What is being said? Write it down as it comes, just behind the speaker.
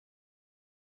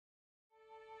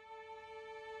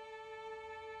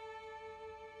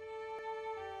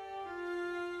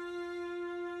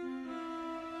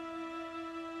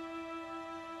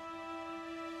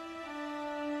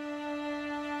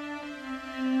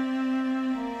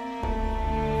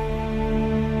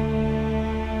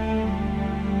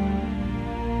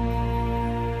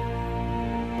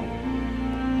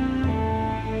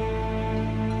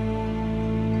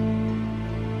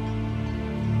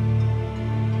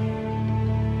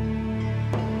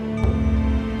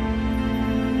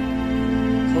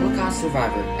Holocaust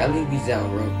survivor Elie Wiesel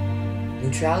wrote,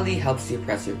 "Neutrality helps the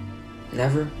oppressor,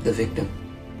 never the victim."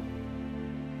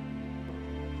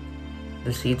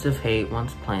 The seeds of hate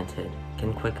once planted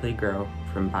can quickly grow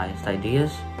from biased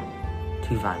ideas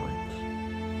to violence.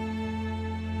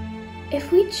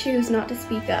 If we choose not to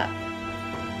speak up,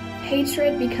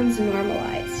 hatred becomes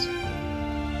normalized.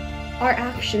 Our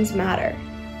actions matter.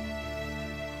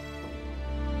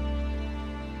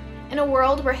 In a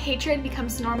world where hatred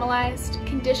becomes normalized,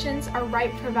 conditions are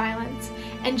ripe for violence,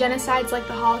 and genocides like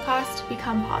the Holocaust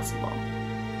become possible.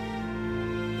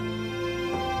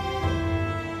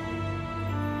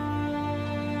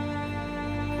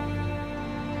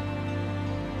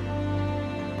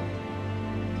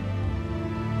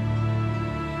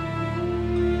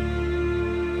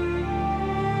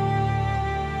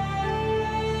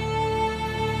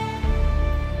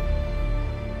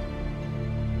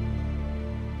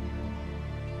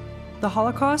 The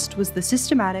Holocaust was the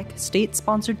systematic,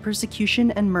 state-sponsored persecution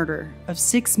and murder of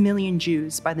 6 million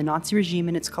Jews by the Nazi regime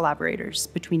and its collaborators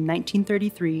between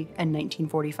 1933 and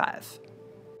 1945.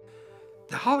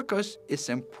 The Holocaust is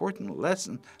an important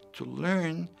lesson to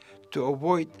learn to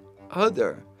avoid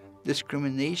other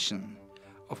discrimination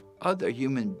of other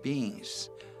human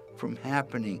beings from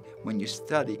happening when you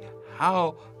study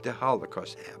how the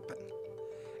Holocaust happened.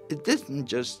 It didn't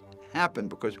just happen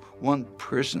because one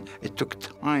person, it took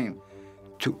time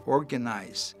to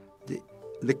organize the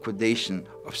liquidation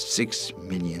of 6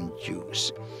 million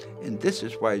Jews. And this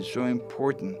is why it's so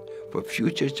important for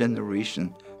future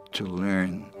generations to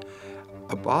learn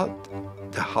about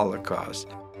the Holocaust.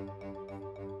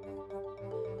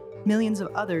 Millions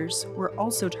of others were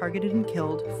also targeted and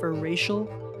killed for racial,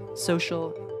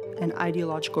 social, and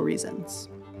ideological reasons.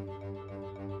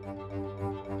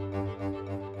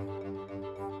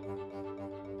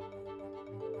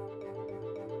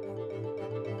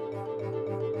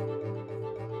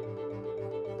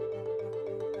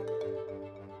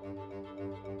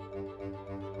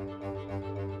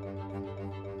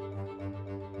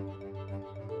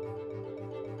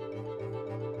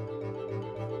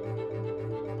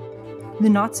 The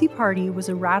Nazi Party was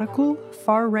a radical,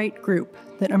 far-right group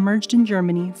that emerged in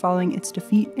Germany following its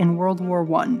defeat in World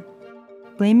War I.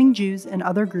 Blaming Jews and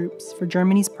other groups for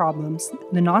Germany's problems,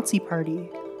 the Nazi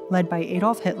Party, led by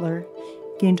Adolf Hitler,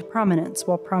 gained prominence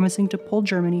while promising to pull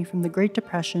Germany from the Great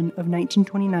Depression of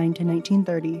 1929 to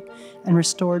 1930 and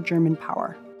restore German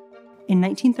power. In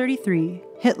 1933,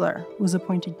 Hitler was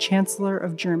appointed Chancellor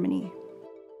of Germany.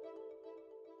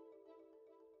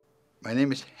 My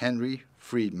name is Henry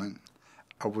Friedman.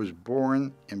 I was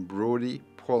born in Brody,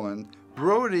 Poland.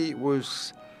 Brody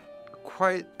was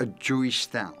quite a Jewish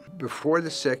town. Before the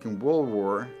Second World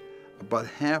War, about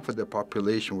half of the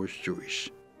population was Jewish.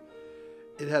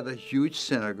 It had a huge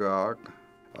synagogue.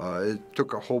 It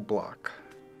took a whole block.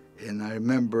 And I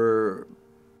remember,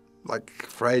 like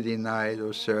Friday night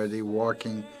or Saturday,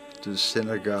 walking to the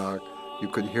synagogue, you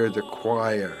could hear the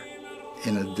choir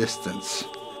in a distance.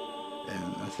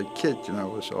 And as a kid, I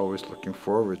was always looking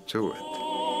forward to it.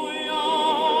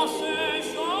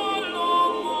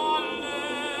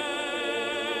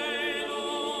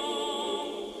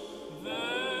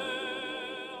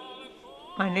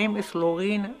 My name is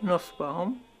Loreen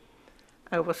Nussbaum.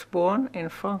 I was born in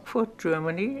Frankfurt,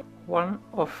 Germany, one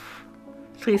of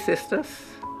 3 sisters.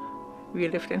 We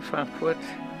lived in Frankfurt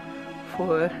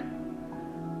for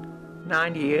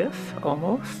 9 years,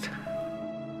 almost.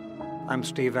 I'm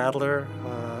Steve Adler.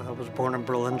 I was born in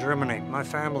Berlin, Germany. My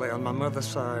family on my mother's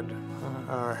side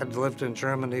had lived in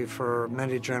Germany for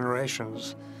many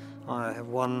generations. I have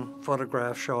one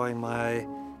photograph showing my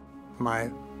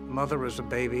mother as a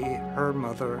baby, her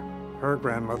mother, her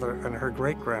grandmother, and her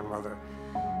great-grandmother.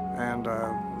 And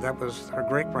her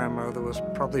great-grandmother was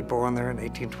probably born there in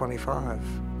 1825.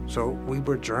 So we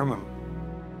were German.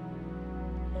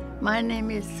 My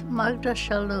name is Magda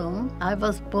Shalom. I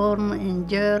was born in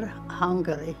Győr,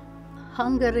 Hungary.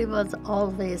 Hungary was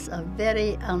always a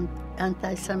very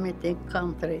anti-Semitic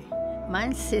country.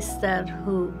 My sister,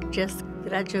 who just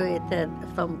graduated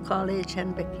from college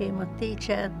and became a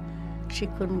teacher, she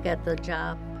couldn't get a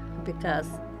job because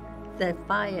they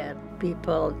fired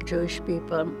people, Jewish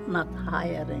people, not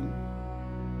hiring.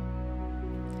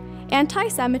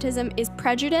 Anti-Semitism is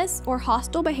prejudice or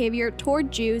hostile behavior toward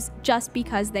Jews just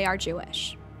because they are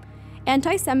Jewish.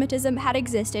 Anti-Semitism had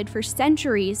existed for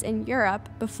centuries in Europe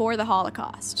before the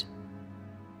Holocaust.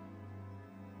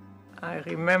 I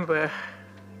remember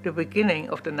the beginning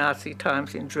of the Nazi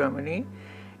times in Germany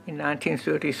in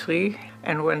 1933,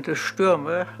 and when the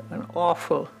Stürme, an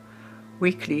awful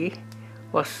weekly,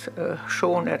 was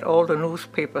shown at all the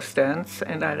newspaper stands,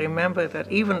 and I remember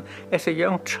that even as a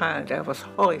young child I was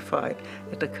horrified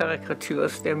at the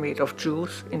caricatures they made of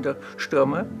Jews in the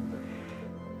Stürme.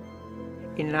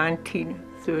 In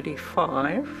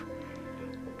 1935,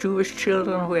 Jewish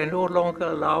children were no longer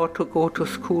allowed to go to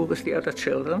school with the other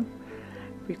children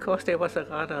because there was a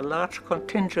rather large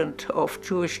contingent of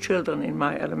Jewish children in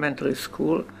my elementary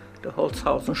school, the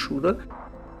Holzhausen Schule.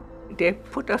 They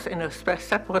put us in a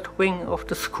separate wing of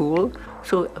the school,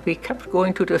 so we kept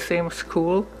going to the same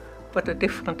school, but a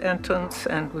different entrance,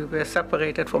 and we were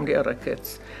separated from the other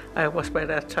kids. I was by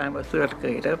that time a third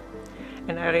grader,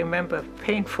 and I remember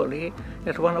painfully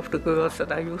that one of the girls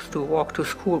that I used to walk to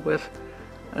school with,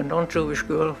 a non-Jewish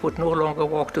girl, would no longer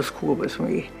walk to school with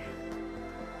me.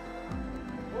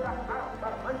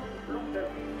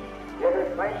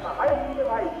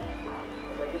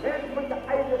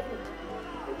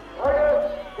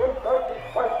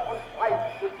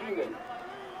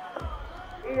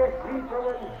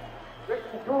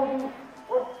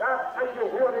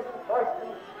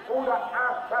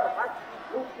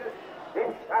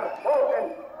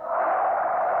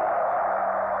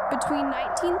 Between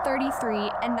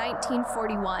 1933 and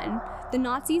 1941, the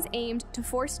Nazis aimed to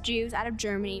force Jews out of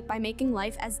Germany by making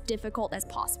life as difficult as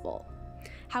possible.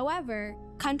 However,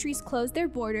 countries closed their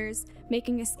borders,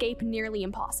 making escape nearly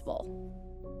impossible.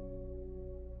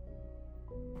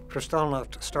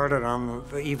 Kristallnacht started on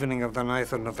the evening of the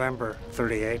 9th of November,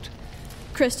 1938.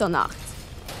 Kristallnacht,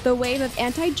 the wave of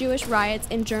anti-Jewish riots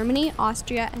in Germany,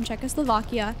 Austria, and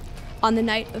Czechoslovakia on the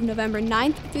night of November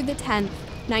 9th through the 10th,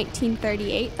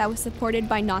 1938, that was supported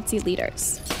by Nazi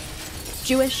leaders.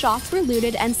 Jewish shops were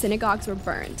looted and synagogues were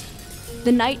burned.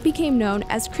 The night became known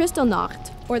as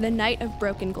Kristallnacht, or the Night of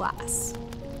Broken Glass.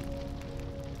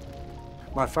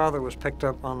 My father was picked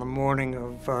up on the morning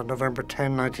of November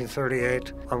 10,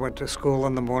 1938. I went to school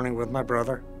in the morning with my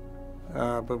brother,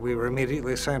 but we were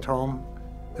immediately sent home.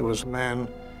 There was a man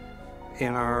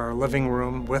in our living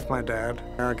room with my dad,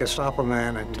 a Gestapo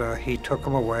man, and he took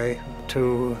him away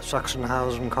to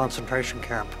Sachsenhausen concentration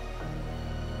camp.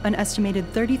 An estimated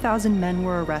 30,000 men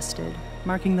were arrested,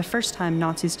 marking the first time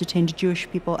Nazis detained Jewish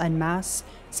people en masse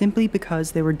simply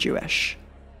because they were Jewish.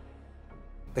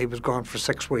 He was gone for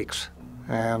 6 weeks,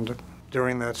 and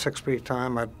during that 6-week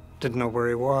time, I didn't know where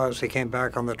he was. He came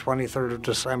back on the 23rd of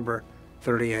December,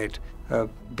 1938,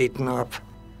 beaten up,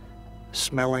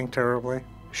 smelling terribly,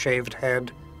 shaved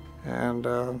head,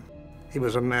 and he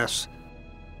was a mess.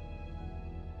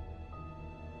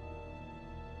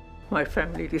 My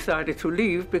family decided to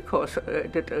leave because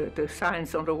the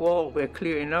signs on the wall were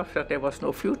clear enough that there was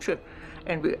no future.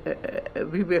 And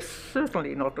we were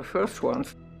certainly not the first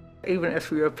ones. Even as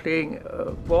we were playing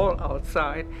ball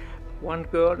outside, one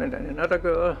girl and then another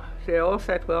girl, they all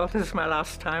said, well, this is my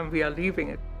last time, we are leaving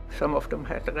it. Some of them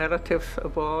had relatives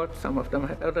abroad, some of them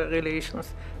had other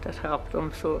relations that helped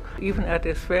them. So even at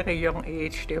this very young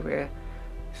age, there were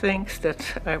things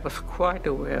that I was quite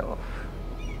aware of.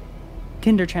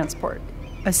 Kindertransport,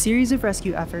 a series of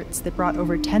rescue efforts that brought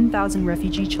over 10,000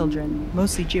 refugee children,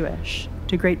 mostly Jewish,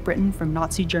 to Great Britain from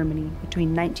Nazi Germany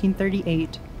between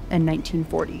 1938 and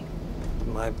 1940.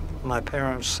 My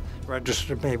parents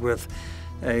registered me with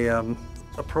a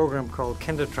program called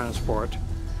Kindertransport,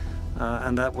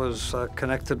 and that was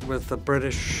connected with the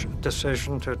British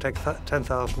decision to take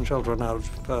 10,000 children out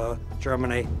of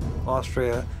Germany,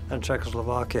 Austria, and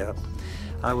Czechoslovakia.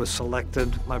 I was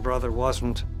selected. My brother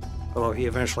wasn't, although he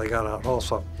eventually got out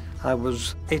also. I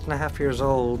was 8.5 years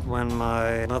old when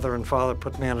my mother and father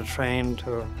put me on a train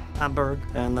to Hamburg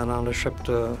and then on a ship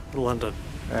to London,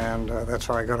 and that's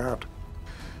how I got out.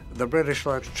 The British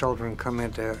let children come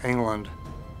into England.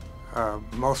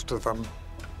 Most of them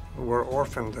were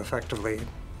orphaned effectively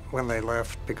when they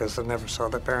left because they never saw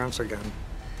their parents again.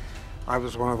 I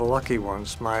was one of the lucky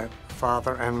ones. My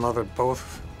father and mother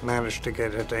both managed to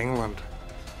get into England,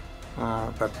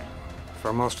 but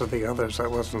for most of the others, that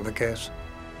wasn't the case.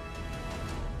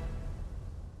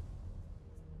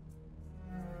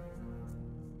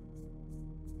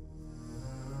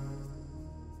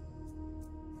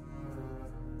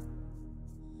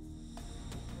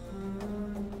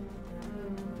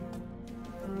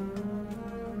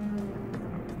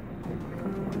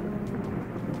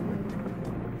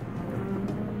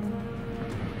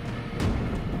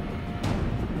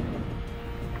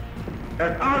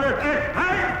 Das alles ist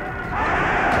heil!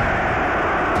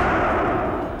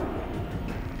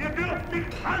 Ihr dürft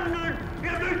nicht handeln,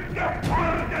 ihr müsst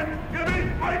gehorchen, ihr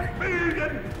müsst euch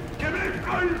fügen, ihr müsst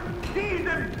euch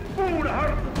diesem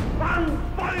Bruderherrn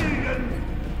beugen.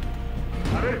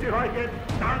 Da müsst ihr euch jetzt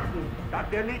danken, dass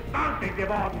ihr nicht Banken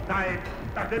geworden seid.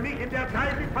 dass sie mich in der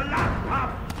Zeit nicht verlassen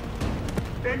haben.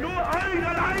 Denn nur euch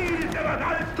allein ist etwas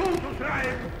alles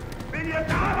zuzuschreiben. Wenn ihr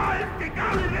damals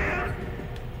gegangen wärt,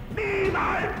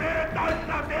 niemals wäre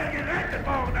Deutschland mehr gerettet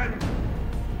worden.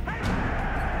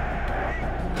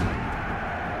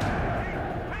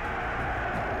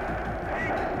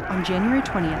 On January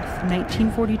 20th,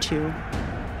 1942,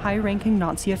 high-ranking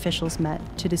Nazi officials met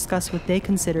to discuss what they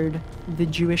considered the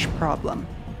Jewish problem.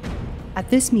 At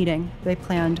this meeting, they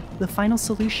planned the final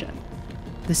solution: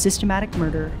 the systematic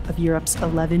murder of Europe's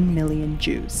 11 million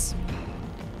Jews.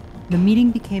 The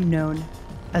meeting became known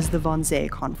as the Wannsee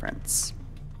Conference.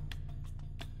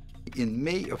 In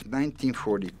May of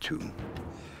 1942,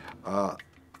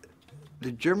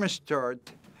 the Germans started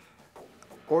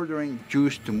ordering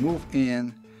Jews to move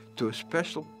in to a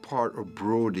special part of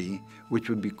Brody, which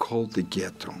would be called the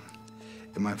ghetto.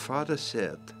 And my father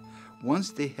said,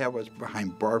 once they have us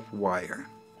behind barbed wire,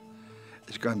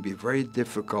 it's going to be very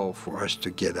difficult for us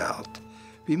to get out.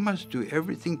 We must do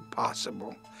everything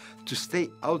possible to stay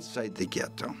outside the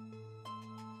ghetto.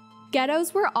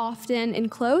 Ghettos were often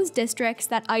enclosed districts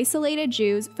that isolated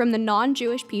Jews from the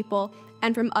non-Jewish people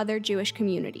and from other Jewish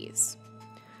communities.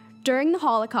 During the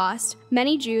Holocaust,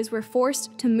 many Jews were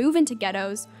forced to move into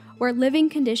ghettos where living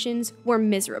conditions were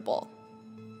miserable.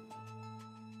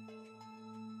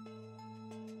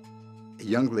 A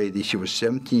young lady, she was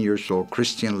 17 years old,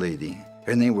 Christian lady.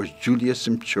 Her name was Julia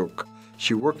Simchuk.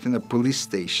 She worked in a police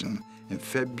station in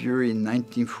February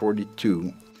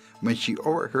 1942 when she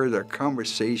overheard a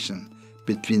conversation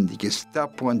between the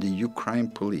Gestapo and the Ukraine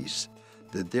police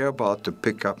that they're about to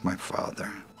pick up my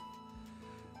father.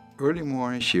 Early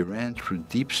morning, she ran through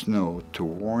deep snow to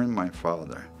warn my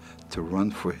father to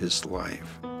run for his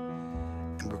life.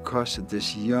 And because of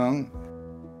this young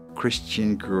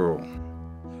Christian girl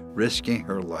risking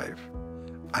her life,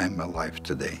 I'm alive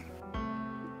today.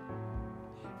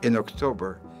 In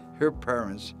October, her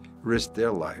parents risked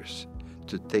their lives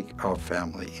to take our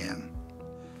family in.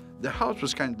 The house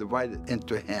was kind of divided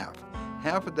into half.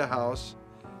 Half of the house,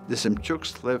 the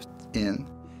Simchuks lived in.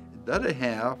 The other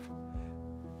half,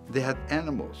 they had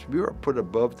animals. We were put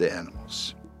above the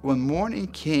animals. When morning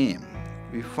came,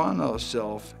 we found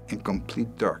ourselves in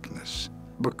complete darkness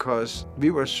because we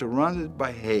were surrounded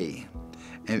by hay,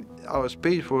 and our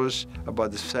space was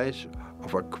about the size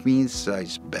of a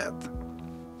queen-size bed.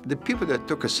 The people that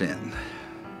took us in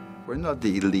were not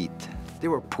the elite. They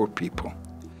were poor people.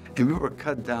 And we were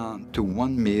cut down to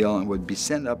one meal and would be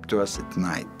sent up to us at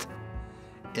night.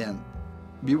 And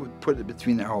we would put it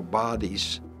between our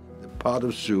bodies, the pot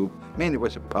of soup, mainly it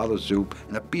was a pot of soup,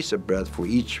 and a piece of bread for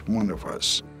each one of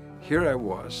us. Here I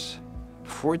was,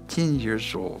 14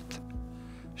 years old,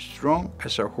 strong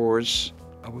as a horse.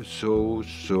 I was so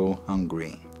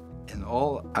hungry. And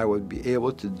all I would be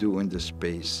able to do in this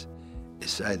space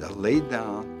is either lay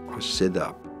down or sit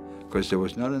up, because there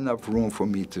was not enough room for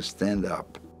me to stand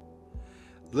up.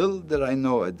 Little did I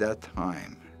know at that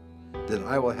time that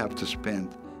I will have to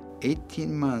spend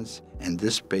 18 months in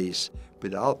this space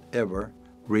without ever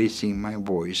raising my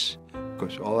voice,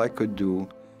 because all I could do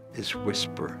is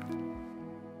whisper.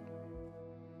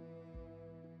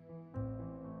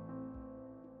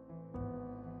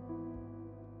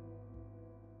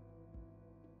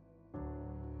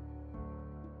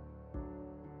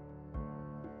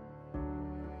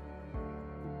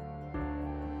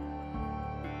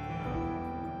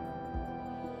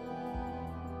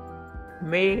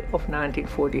 May of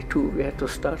 1942, we had to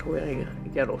start wearing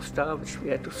a yellow star, which we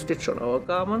had to stitch on our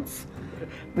garments.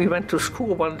 We went to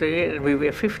school one day, and we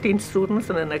were 15 students,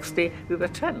 and the next day we were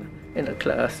 10 in a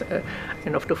class.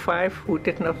 And of the 5 who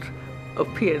did not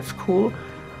appear in school,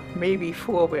 maybe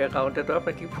 4 were rounded up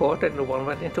and deported, and 1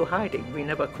 went into hiding. We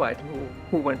never quite knew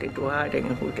who went into hiding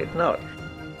and who did not.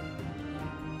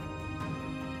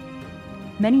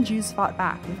 Many Jews fought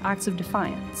back with acts of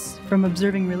defiance, from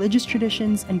observing religious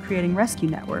traditions and creating rescue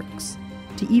networks,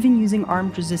 to even using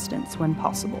armed resistance when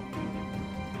possible.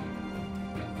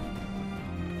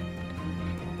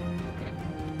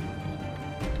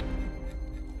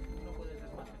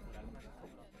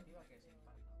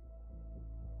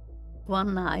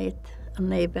 One night, a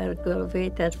neighbor girl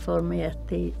waited for me at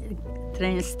the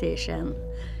train station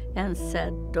and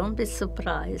said, "Don't be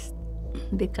surprised,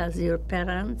 because your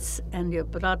parents and your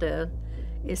brother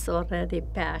is already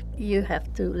back. You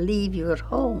have to leave your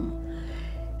home."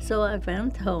 So I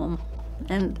went home,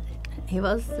 and she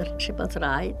was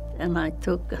right, and I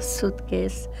took a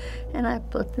suitcase, and I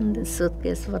put in the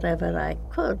suitcase whatever I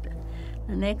could.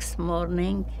 The next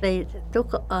morning, they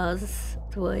took us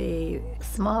to a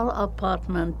small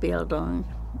apartment building,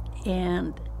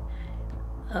 and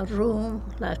a room,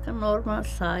 like a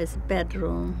normal-sized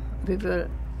bedroom. We were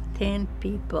 10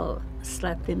 people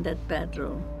slept in that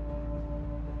bedroom.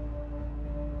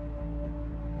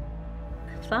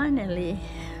 Finally,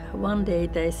 one day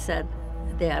they said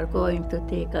they are going to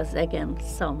take us again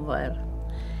somewhere.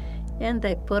 And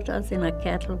they put us in a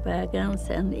cattle wagons,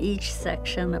 and each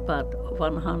section about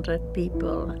 100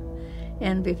 people.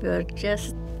 And we were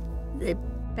just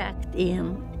packed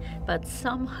in. But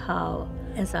somehow,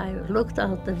 as I looked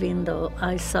out the window,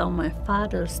 I saw my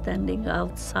father standing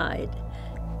outside.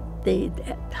 The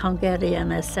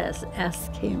Hungarian SS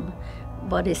asked him,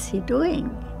 "What is he doing?"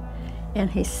 And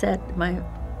he said, "My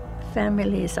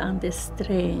family is on this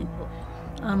train."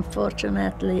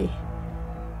 Unfortunately,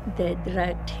 they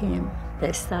dragged him.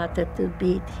 They started to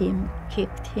beat him,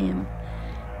 kicked him,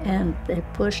 and they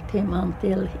pushed him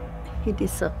until he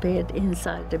disappeared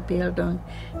inside the building.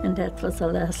 And that was the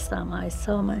last time I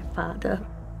saw my father.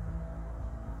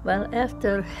 Well,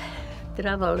 after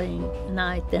traveling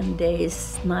night and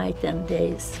days,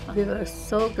 we were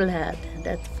so glad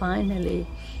that finally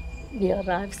we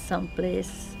arrived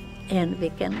someplace and we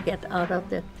can get out of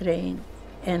the train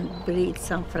and breathe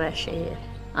some fresh air.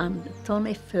 On the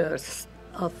 21st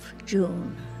of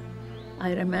June,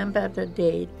 I remember the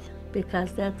date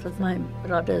because that was my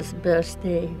brother's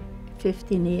birthday,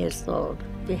 15 years old.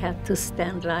 We had to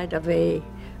stand right away,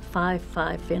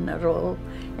 5 in a row,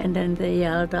 and then they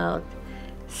yelled out,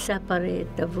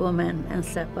 "Separate the woman and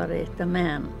separate the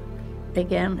man."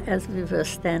 Again, as we were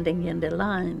standing in the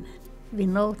line, we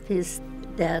noticed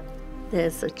that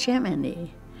there's a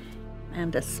chimney,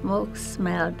 and the smoke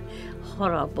smelled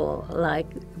horrible, like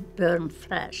burned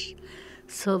flesh.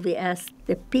 So we asked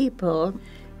the people,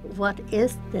 "What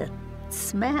is that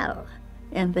smell?"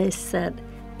 And they said,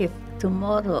 "If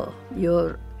tomorrow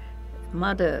your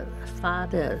mother,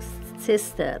 father,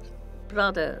 sister,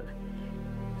 brother,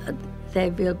 they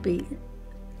will be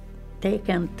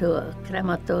taken to a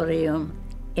crematorium,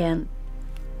 and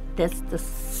that's the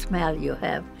smell you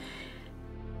have."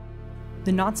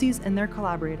 The Nazis and their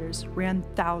collaborators ran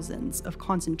thousands of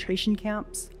concentration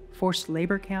camps, forced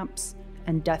labor camps,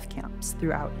 and death camps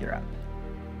throughout Europe.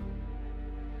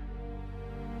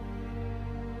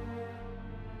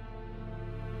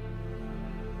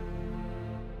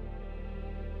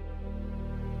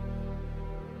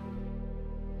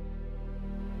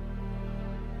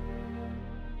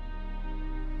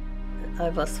 I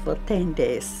was for 10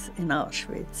 days in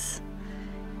Auschwitz,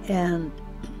 and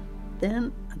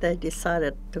then they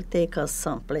decided to take us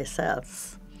someplace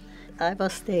else. I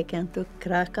was taken to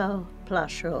Krakow,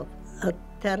 Plaszow, a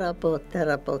terrible,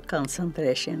 terrible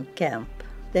concentration camp.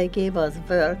 They gave us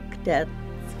work that's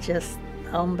just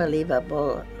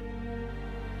unbelievable.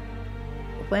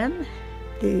 When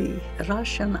the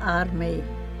Russian army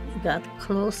got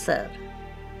closer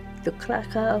to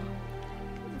Krakow,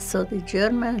 so the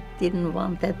Germans didn't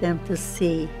want them to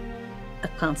see a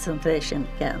concentration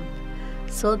camp.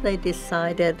 So they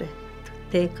decided to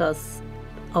take us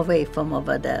away from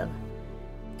over there.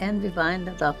 And we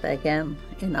winded up again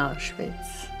in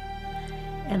Auschwitz.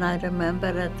 And I remember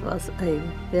it was a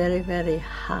very, very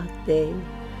hot day,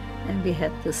 and we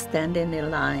had to stand in a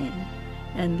line.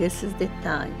 And this is the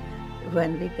time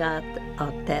when we got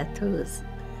our tattoos.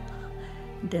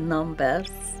 The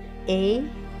numbers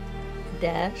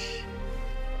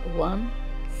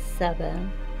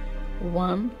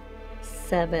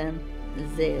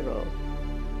A-17170.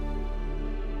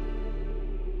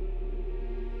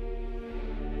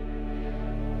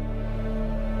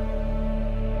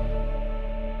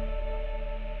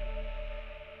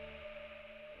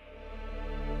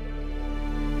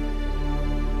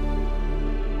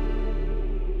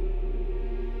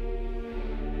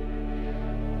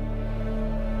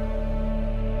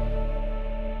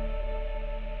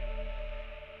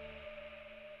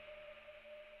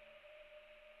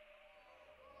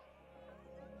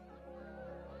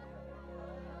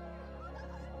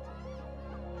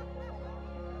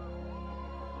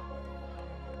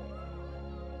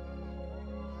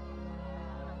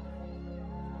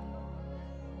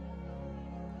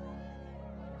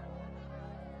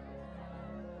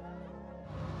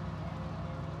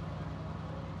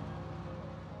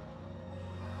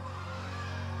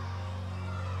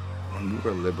 When we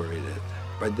were liberated,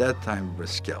 by that time we were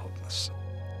skeletons.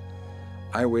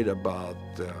 I weighed about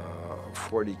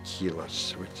 40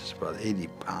 kilos, which is about 80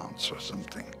 pounds or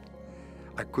something.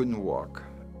 I couldn't walk.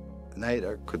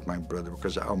 Neither could my brother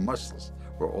because our muscles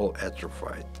were all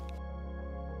atrophied.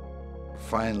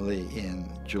 Finally, in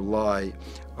July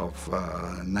of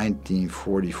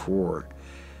 1944,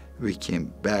 we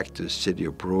came back to the city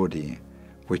of Brody,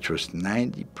 which was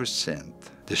 90%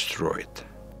 destroyed.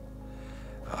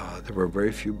 There were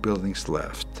very few buildings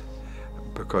left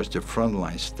because the front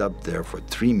line stopped there for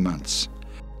 3 months.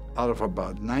 Out of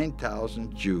about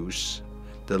 9,000 Jews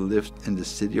that lived in the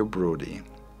city of Brody,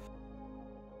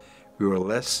 we were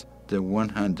less than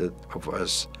 100 of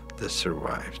us that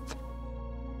survived.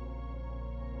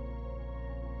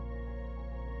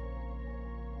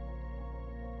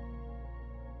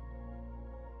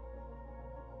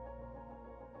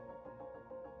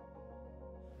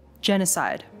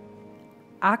 Genocide.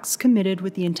 Acts committed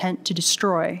with the intent to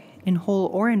destroy, in whole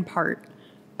or in part,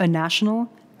 a national,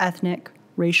 ethnic,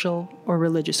 racial, or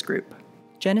religious group.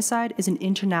 Genocide is an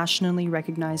internationally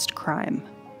recognized crime.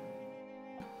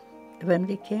 When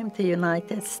we came to the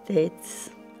United States,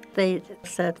 they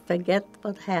said, forget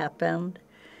what happened.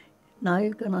 Now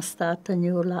you're going to start a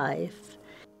new life.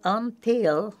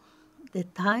 Until the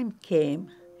time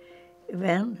came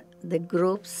when the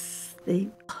groups, the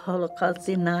Holocaust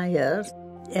deniers,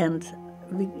 and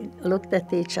we looked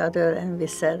at each other and we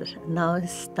said, now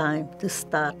it's time to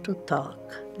start to talk.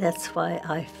 That's why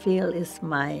I feel it's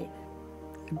my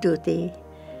duty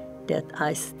that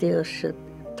I still should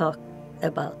talk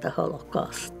about the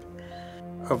Holocaust.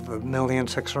 Of the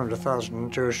 1,600,000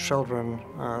 Jewish children,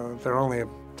 there only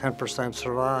 10%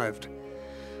 survived.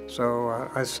 So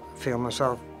I feel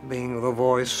myself being the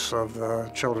voice of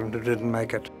the children who didn't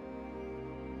make it.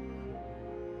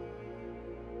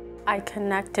 I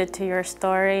connected to your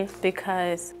story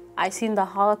because I seen the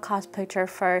Holocaust picture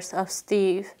first of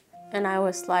Steve, and I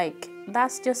was like,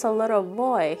 that's just a little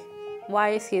boy. Why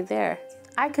is he there?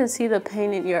 I can see the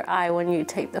pain in your eye when you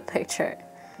take the picture.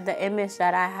 The image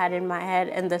that I had in my head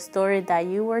and the story that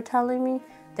you were telling me,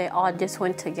 they all just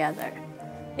went together.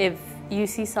 If you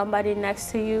see somebody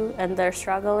next to you and they're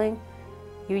struggling,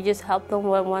 you just help them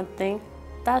with one thing,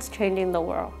 that's changing the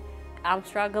world. I'm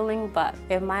struggling, but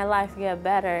if my life get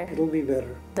better, it'll be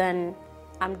better. Then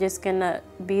I'm just gonna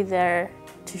be there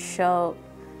to show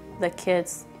the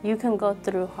kids you can go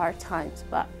through hard times,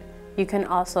 but you can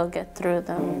also get through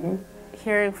them. Mm-hmm.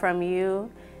 Hearing from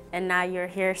you, and now you're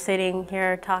here sitting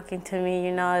here talking to me,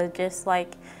 you know, it's just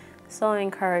like so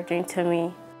encouraging to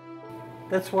me.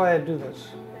 That's why I do this.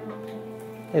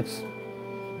 It's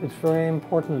very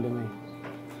important to me.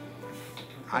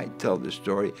 I tell the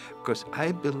story because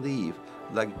I believe,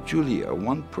 like Julia,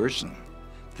 one person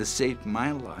that saved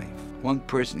my life, one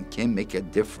person can make a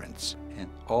difference. And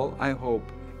all I hope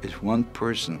is one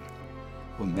person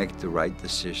will make the right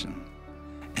decision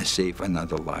and save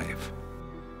another life.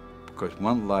 Because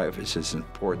one life is as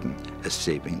important as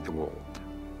saving the world.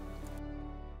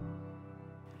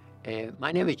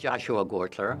 My name is Joshua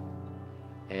Gortler.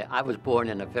 I was born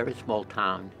in a very small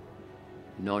town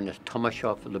known as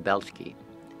Tomaszów Lubelski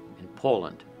in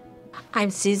Poland.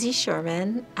 I'm Susie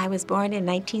Sherman. I was born in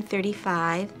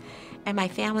 1935, and my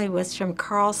family was from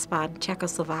Karlsbad,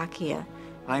 Czechoslovakia.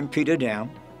 I'm Peter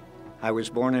Dam. I was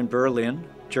born in Berlin,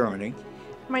 Germany.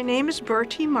 My name is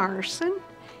Bertie Marson,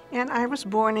 and I was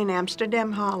born in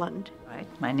Amsterdam, Holland. Right.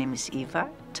 My name is Eva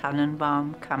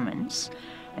Tannenbaum Cummins,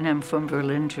 and I'm from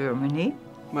Berlin, Germany.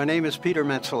 My name is Peter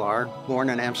Metzelaar, born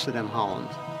in Amsterdam, Holland.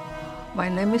 My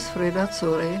name is Frida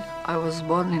Zuri. I was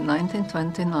born in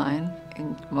 1929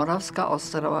 in Moravská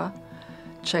Ostrava,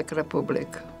 Czech Republic.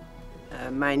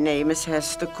 My name is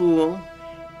Hester Kool,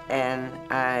 and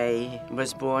I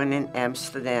was born in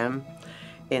Amsterdam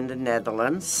in the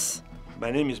Netherlands. My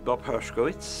name is Bob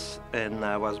Hershkowitz, and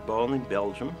I was born in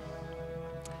Belgium,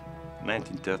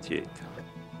 1938.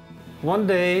 One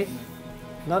day,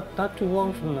 not too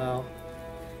long from now,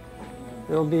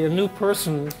 there'll be a new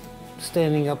person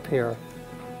standing up here.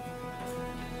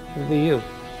 It'll be you.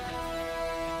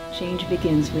 Change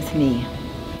begins with me.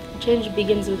 Change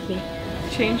begins with me.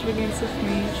 Change begins with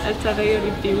me.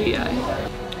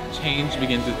 Change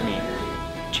begins with me.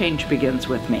 Change begins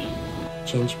with me.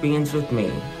 Change Begins With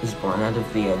Me is born out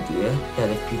of the idea that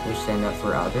if people stand up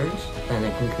for others, then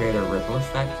it can create a ripple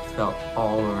effect felt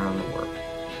all around the world.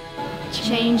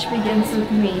 Change begins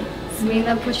with me.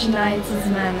 Změna počínající z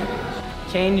mene.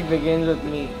 Change begins with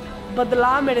me.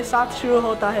 बदलाव मेरे साथ शुरू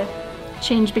होता है.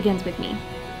 Change begins with me.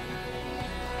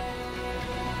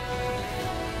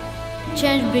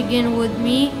 Change begins with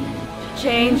me.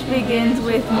 Change begins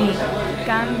with me.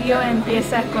 Cambio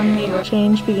empieza conmigo.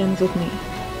 Change begins with me.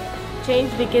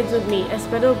 Change begins with me.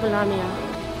 Espero Bologna.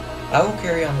 I will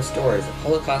carry on the stories of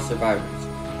Holocaust survivors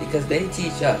because they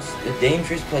teach us the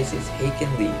dangerous places hate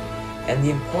can lead and the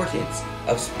importance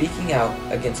of speaking out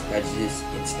against prejudice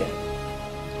instead.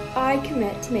 I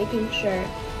commit to making sure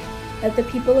that the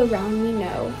people around me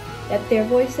know that their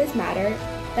voices matter,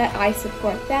 that I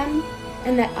support them,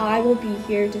 and that I will be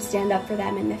here to stand up for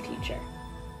them in the future.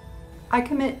 I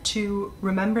commit to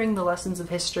remembering the lessons of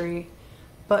history,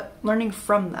 but learning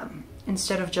from them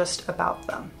instead of just about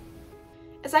them.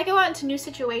 As I go out into new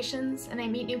situations and I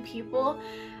meet new people,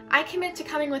 I commit to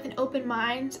coming with an open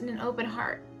mind and an open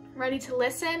heart, ready to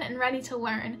listen and ready to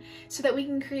learn so that we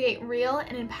can create real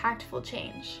and impactful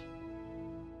change.